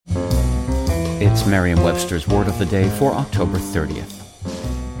It's Merriam-Webster's Word of the Day for October 30th.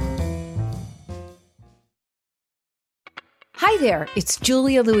 Hi there, it's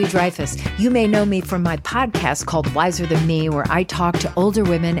Julia Louis-Dreyfus. You may know me from my podcast called Wiser Than Me, where I talk to older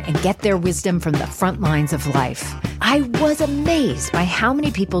women and get their wisdom from the front lines of life. I was amazed by how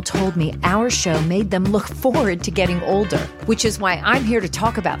many people told me our show made them look forward to getting older, which is why I'm here to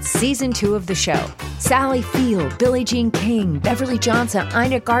talk about Season 2 of the show. Sally Field, Billie Jean King, Beverly Johnson,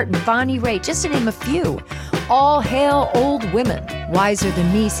 Ina Garten, Bonnie Raitt, just to name a few. All hail old women. Wiser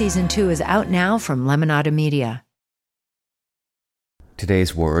Than Me Season 2 is out now from Lemonada Media.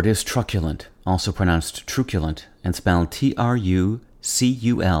 Today's word is truculent, also pronounced truculent, and spelled Truculent.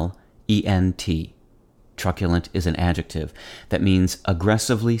 Truculent is an adjective that means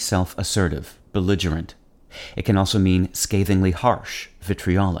aggressively self-assertive, belligerent. It can also mean scathingly harsh,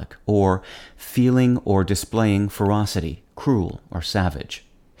 vitriolic, or feeling or displaying ferocity, cruel or savage.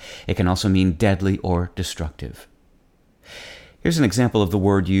 It can also mean deadly or destructive. Here's an example of the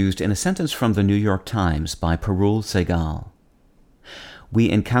word used in a sentence from the New York Times by Parul Sehgal. We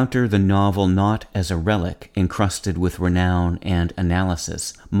encounter the novel not as a relic encrusted with renown and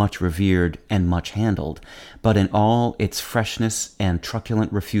analysis, much revered and much handled, but in all its freshness and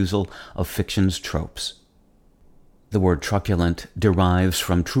truculent refusal of fiction's tropes. The word truculent derives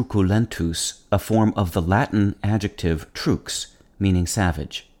from truculentus, a form of the Latin adjective trux, meaning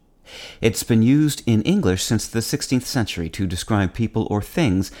savage. It's been used in English since the 16th century to describe people or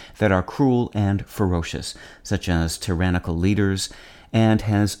things that are cruel and ferocious, such as tyrannical leaders, and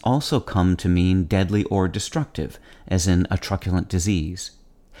has also come to mean deadly or destructive, as in a truculent disease.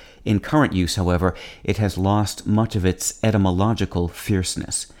 In current use, however, it has lost much of its etymological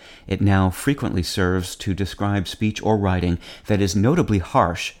fierceness. It now frequently serves to describe speech or writing that is notably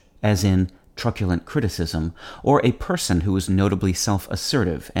harsh, as in truculent criticism, or a person who is notably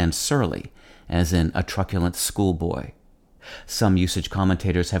self-assertive and surly, as in a truculent schoolboy. Some usage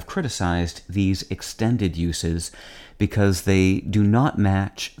commentators have criticized these extended uses because they do not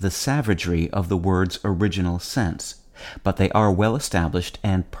match the savagery of the word's original sense, but they are well established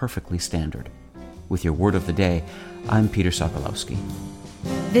and perfectly standard. With your Word of the Day, I'm Peter Sokolowski.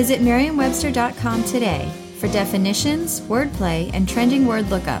 Visit Merriam-Webster.com today for definitions, wordplay, and trending word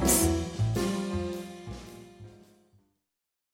lookups.